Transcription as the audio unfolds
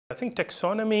I think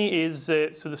taxonomy is,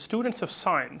 so the students of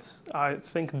science, I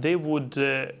think they would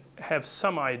have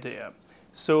some idea.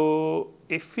 So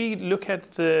if we look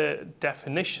at the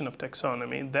definition of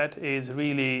taxonomy, that is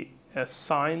really a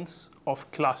science of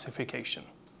classification.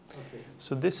 Okay.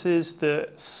 So this is the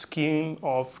scheme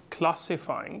of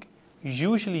classifying,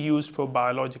 usually used for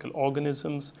biological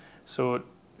organisms. So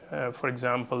for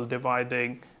example,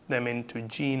 dividing them into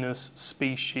genus,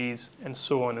 species, and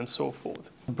so on and so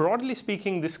forth. Broadly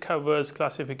speaking, this covers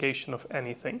classification of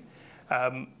anything.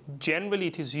 Generally,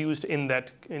 it is used in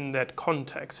that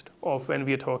context of when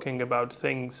we are talking about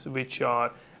things which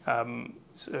are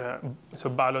so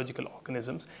biological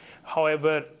organisms.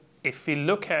 However, if we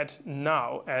look at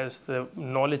now, as the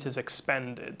knowledge is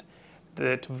expanded,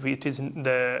 that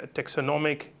the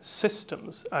taxonomic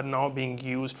systems are now being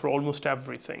used for almost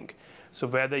everything. So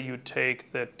whether you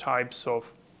take the types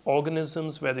of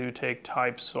organisms, whether you take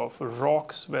types of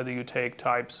rocks, whether you take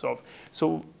types of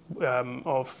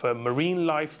marine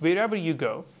life, wherever you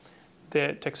go,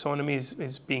 the taxonomy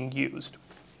is being used.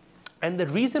 And the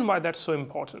reason why that's so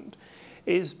important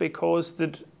is because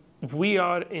that we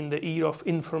are in the era of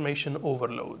information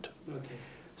overload. Okay.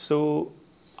 So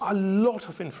a lot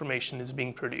of information is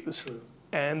being produced. True.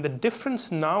 And the difference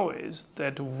now is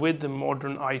that with the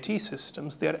modern IT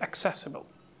systems, they are accessible.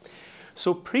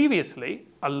 So previously,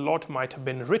 a lot might have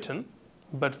been written,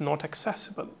 but not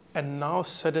accessible. And now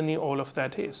suddenly all of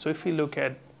that is. So if we look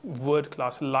at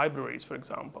world-class libraries, for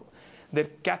example, their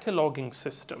cataloging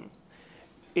system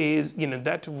is,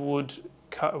 that would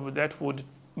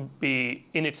be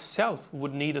in itself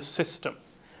would need a system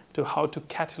to how to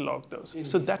catalog those. Mm-hmm.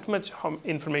 So that much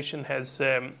information has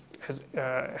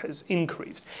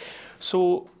increased.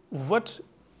 So what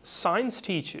science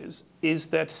teaches is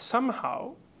that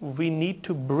somehow we need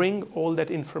to bring all that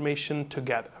information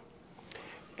together.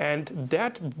 And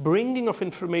that bringing of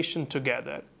information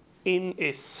together in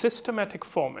a systematic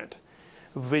format,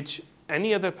 which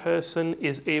any other person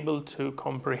is able to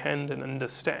comprehend and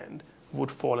understand,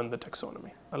 would fall in the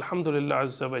taxonomy. Alhamdulillah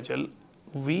Azza wa Jal,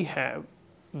 we have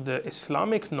the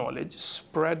Islamic knowledge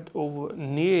spread over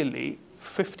nearly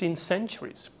 15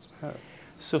 centuries.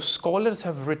 So scholars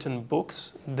have written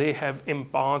books, they have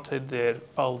imparted their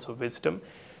pearls of wisdom.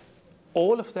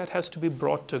 All of that has to be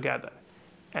brought together.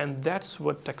 And that's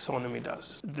what taxonomy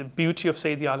does. The beauty of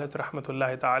Sayyidi Alayhi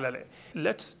Rahmatullahi Ta'ala.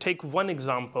 Let's take one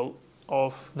example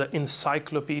of the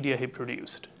encyclopedia he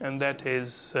produced, and that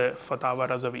is Fatawa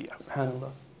Razawiyya.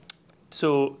 SubhanAllah.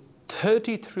 So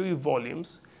 33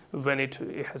 volumes, when it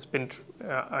has been,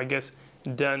 I guess,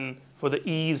 done for the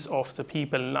ease of the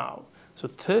people now. So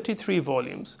 33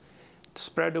 volumes,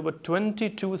 spread over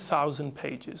 22,000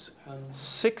 pages,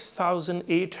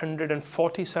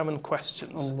 6,847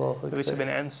 questions which have been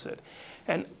answered.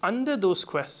 And under those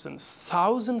questions,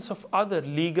 thousands of other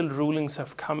legal rulings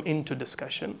have come into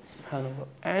discussion.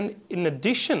 And in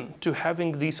addition to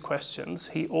having these questions,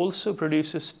 he also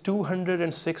produces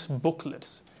 206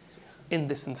 booklets in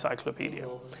this encyclopedia.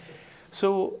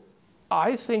 So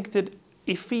I think that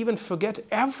if we even forget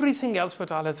everything else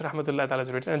Fatah Rahmatullah Ta'ala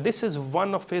has written, and this is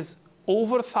one of his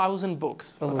over 1,000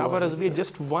 books, Fatawa Razawiyya,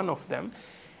 just one of them,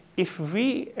 if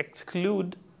we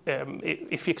exclude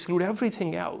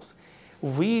everything else,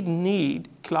 we need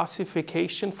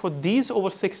classification for these over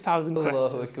 6,000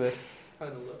 questions.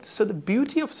 So the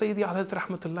beauty of Sayyidi Alayhi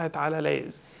Rahmatullah Ta'ala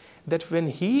is that when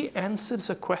he answers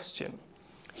a question,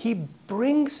 he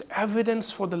brings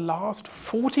evidence for the last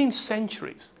 14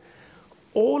 centuries,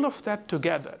 all of that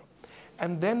together.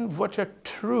 And then what are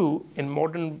true in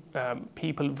modern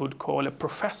people would call a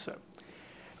professor,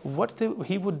 what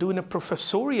he would do in a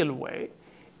professorial way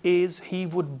is he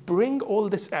would bring all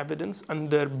this evidence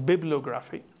under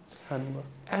bibliography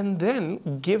and then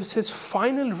gives his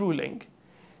final ruling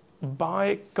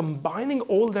by combining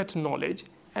all that knowledge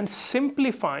and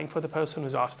simplifying for the person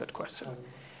who's asked that question.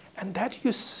 And that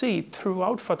you see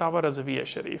throughout Fatawa Razawiyya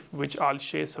Sharif, which I'll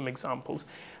share some examples.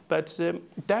 But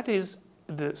that is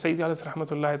the Sayyidi Alayhi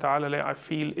Rahmatullahi Ta'ala, I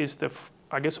feel, is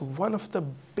I guess, one of the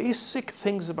basic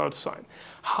things about science.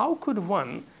 How could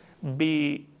one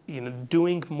be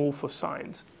doing more for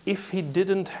science if he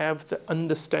didn't have the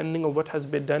understanding of what has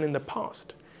been done in the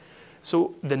past?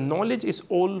 So the knowledge is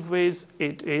always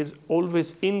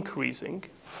increasing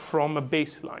from a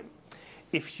baseline.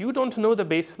 If you don't know the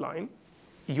baseline,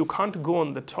 you can't go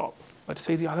on the top. But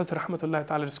Sayyidi Alayhi Rahmatullahi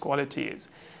Ta'ala's quality is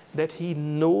that he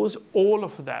knows all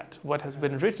of that, what has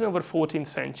been written over 14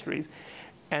 centuries,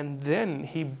 and then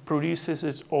he produces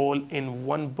it all in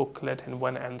one booklet and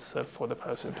one answer for the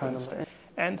person to understand.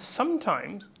 And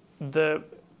sometimes the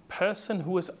person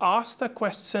who has asked the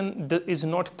question is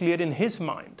not clear in his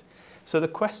mind. So the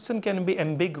question can be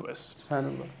ambiguous.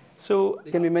 SubhanAllah. So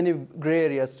there can be many gray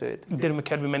areas to it. There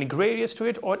can be many gray areas to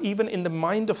it, or even in the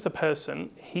mind of the person,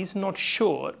 he's not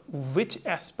sure which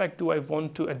aspect do I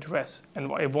want to address and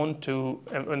what I want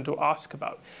to ask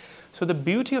about. So the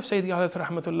beauty of Sayyidi Alat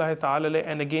Rahmatullahi Ta'ala,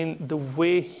 and again, the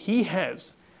way he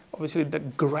has, obviously the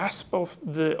grasp of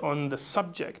on the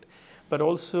subject, but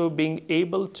also being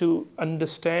able to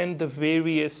understand the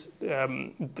various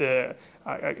the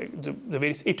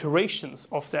various iterations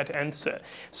of that answer.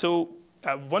 So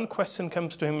one question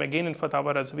comes to him again in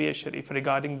Fatawa Razviya Sharif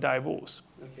regarding divorce.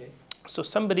 Okay. So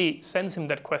somebody sends him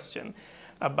that question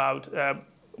about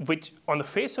which on the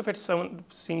face of it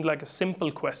seemed like a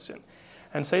simple question.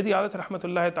 And Sayyidi Alat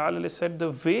Rahmatullahi Ta'ala said,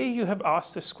 the way you have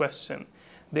asked this question,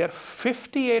 there are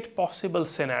 58 possible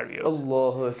scenarios.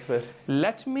 Allahu Akbar.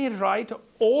 Let me write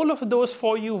all of those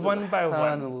for you one by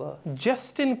one,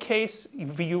 just in case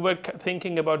you were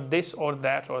thinking about this or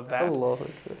that or that. Allahu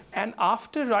Akbar. And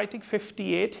after writing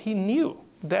 58, he knew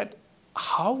that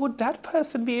how would that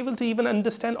person be able to even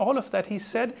understand all of that? He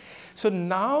said, so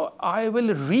now I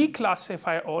will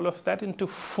reclassify all of that into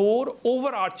 4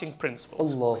 overarching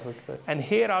principles. Allahu Akbar. And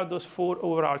here are those 4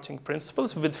 overarching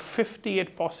principles with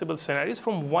 58 possible scenarios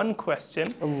from one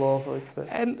question. Allahu Akbar.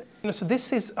 And so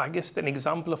this is, I guess, an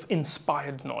example of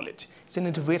inspired knowledge, isn't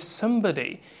it? Where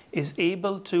somebody is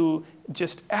able to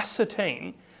just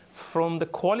ascertain from the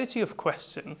quality of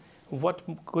question what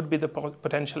could be the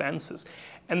potential answers.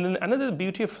 And then another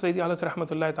beauty of Sayyidi Alat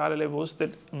Rahmatullahi Ta'ala was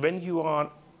that when you are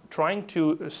trying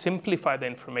to simplify the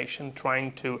information,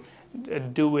 trying to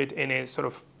do it in a sort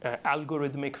of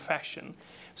algorithmic fashion,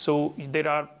 so there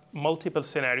are multiple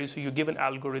scenarios. So you give an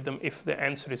algorithm. If the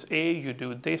answer is A, you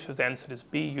do this. If the answer is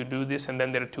B, you do this. And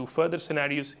then there are 2 further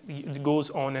scenarios. It goes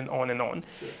on and on and on.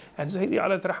 Sure. And Sayyidi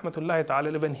Alat Rahmatullahi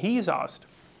Ta'ala, when he's asked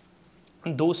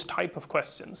those type of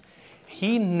questions,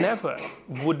 he never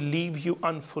would leave you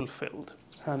unfulfilled.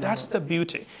 That's the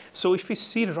beauty. So if we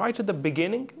see right at the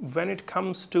beginning, when it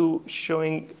comes to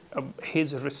showing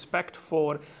his respect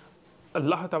for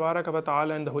Allah Tabaraka wa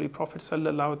Ta'ala and the Holy Prophet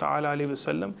Sallallahu Ta'ala Alaihi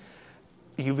Wasallam,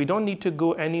 we don't need to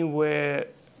go anywhere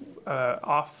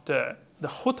after the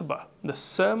khutbah, the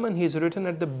sermon he's written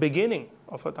at the beginning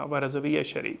of Fatawa Razviya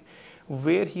Sharif,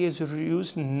 where he has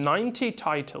used 90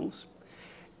 titles.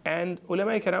 And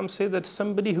ulama karam say that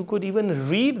somebody who could even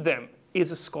read them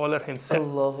is a scholar himself.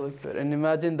 Allahu Akbar. And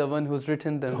imagine the one who's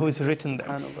written them. Who's written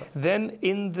them. Then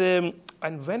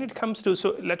and when it comes to,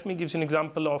 so let me give you an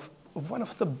example of one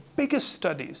of the biggest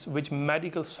studies which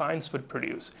medical science would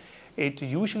produce. It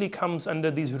usually comes under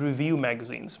these review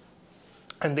magazines.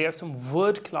 And there are some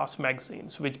world-class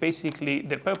magazines which basically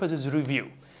their purpose is review.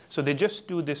 So they just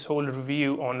do this whole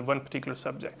review on one particular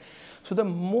subject. So the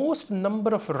most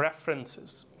number of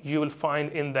references you will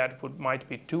find in that might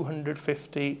be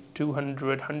 250,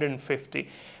 200, 150,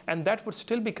 and that would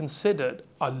still be considered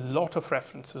a lot of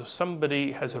references.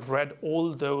 Somebody has read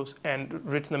all those and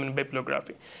written them in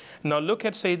bibliography. Now look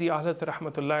at Sayyidi Alat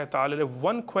Rahmatullahi Ta'ala.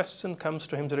 One question comes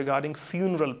to him regarding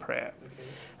funeral prayer. Okay.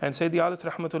 And Sayyidi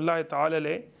Alat Rahmatullahi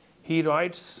Ta'ala, he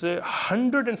writes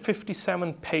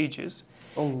 157 pages.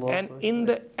 And in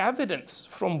the evidence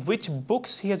from which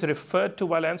books he has referred to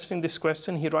while answering this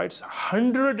question, he writes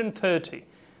 130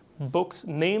 books,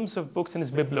 names of books in his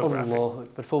bibliography.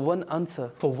 But for one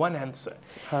answer. For one answer.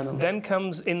 Then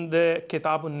comes in the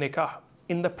Kitabun Nikah,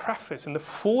 in the preface, in the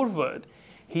foreword,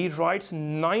 he writes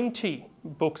 90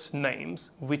 books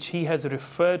names which he has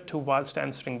referred to whilst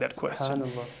answering that question.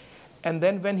 And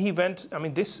then when he went, I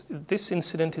mean, this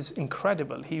incident is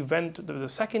incredible. He went, the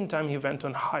second time he went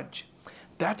on Hajj.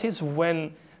 That is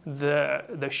when the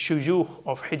shuyukh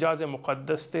of Hijaz and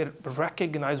Muqaddas, they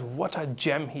recognize what a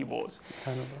gem he was.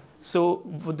 So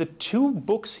with the 2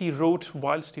 books he wrote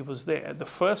whilst he was there, the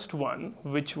first one,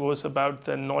 which was about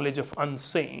the knowledge of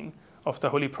unseen of the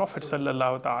Holy Prophet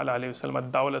Sallallahu Ta'ala Alaihi Wasallam,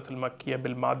 Ad-Dawlatul Makkiyya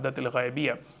bil Maddatil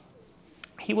Ghaibiyya,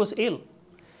 he was ill.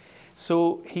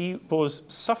 So he was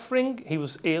suffering, he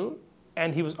was ill,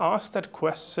 and he was asked that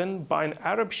question by an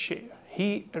Arab sheikh.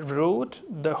 He wrote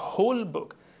the whole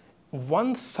book,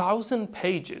 1,000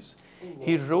 pages.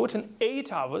 He wrote in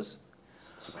 8 hours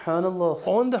Subhanallah.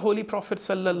 On the Holy Prophet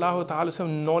Sallallahu Ta'ala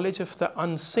Wasallam, knowledge of the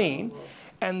unseen.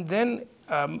 And then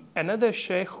another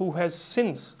sheikh who has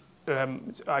since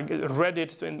read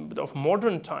it of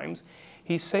modern times,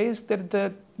 he says that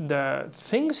the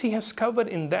things he has covered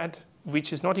in that,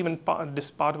 which is not even part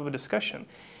of a discussion,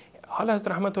 Allah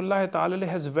Rahmatullahi Ta'ala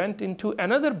has went into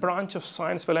another branch of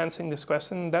science while answering this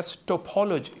question, and that's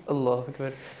topology. Allahu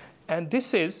Akbar. And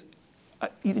this is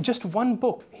just one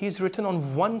book. He's written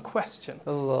on one question,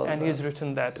 Allah, and he's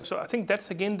written that. So I think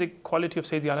that's again the quality of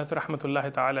Sayyidi Ala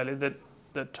rahmatullahi ta'ala,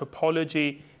 the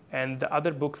topology. And the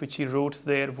other book which he wrote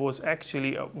there was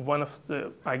actually one of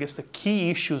the, I guess, the key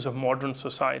issues of modern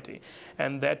society,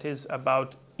 and that is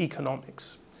about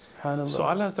economics. So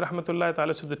Allah rahmatullahi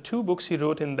ta'ala, so the two books he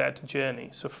wrote in that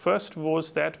journey. So first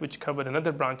was that which covered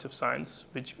another branch of science,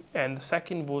 and the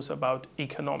second was about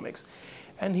economics.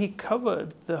 And he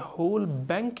covered the whole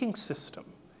banking system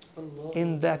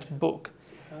in that book.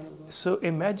 So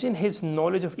imagine his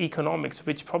knowledge of economics,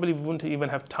 which probably we wouldn't even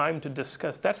have time to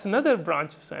discuss. That's another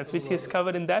branch of science which he's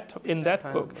covered in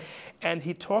that book. And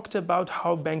he talked about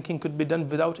how banking could be done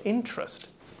without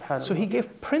interest. So he gave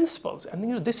principles.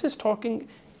 And this is talking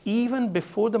even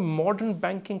before the modern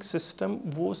banking system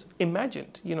was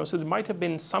imagined. So there might have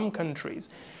been some countries.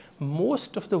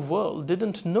 Most of the world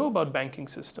didn't know about banking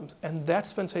systems, and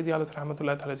that's when Sayyidi Ala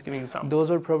rahmatullahi ta'ala is giving examples.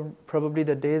 Those were probably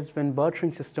the days when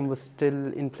bartering system was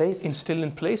still in place. Still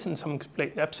in place in some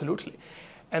place, absolutely.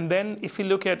 And then if you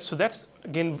look at, so that's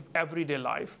again everyday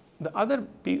life. The other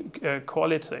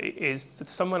quality is that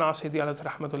someone asked Sayyidi Ala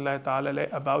rahmatullahi ta'ala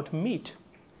about meat,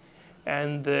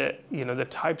 and the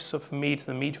types of meat,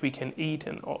 the meat we can eat,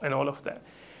 and all of that.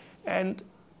 And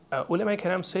ulama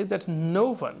kiram said that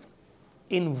no one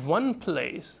in one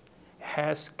place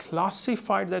has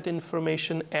classified that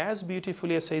information as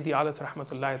beautifully as Sayyidi Ala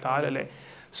rahmatullahi ta'ala.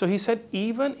 So he said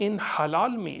even in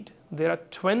halal meat, there are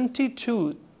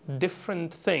 22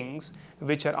 different things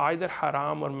which are either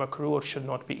haram or makruh or should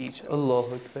not be eaten.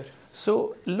 Allahu Akbar.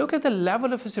 So look at the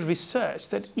level of his research,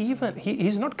 that even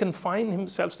he's not confining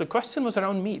himself. So the question was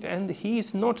around meat, and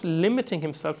he's not limiting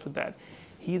himself to that.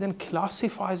 He then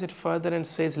classifies it further and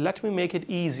says, let me make it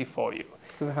easy for you.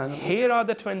 Here are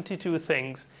the 22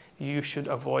 things you should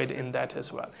avoid in that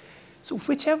as well. So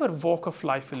whichever walk of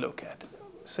life you look at,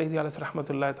 Sayyidi Ala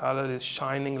rahmatullahi ta'ala is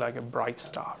shining like a bright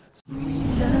star. We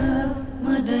love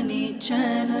Madani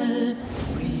Channel.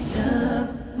 We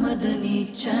love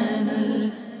Madani Channel.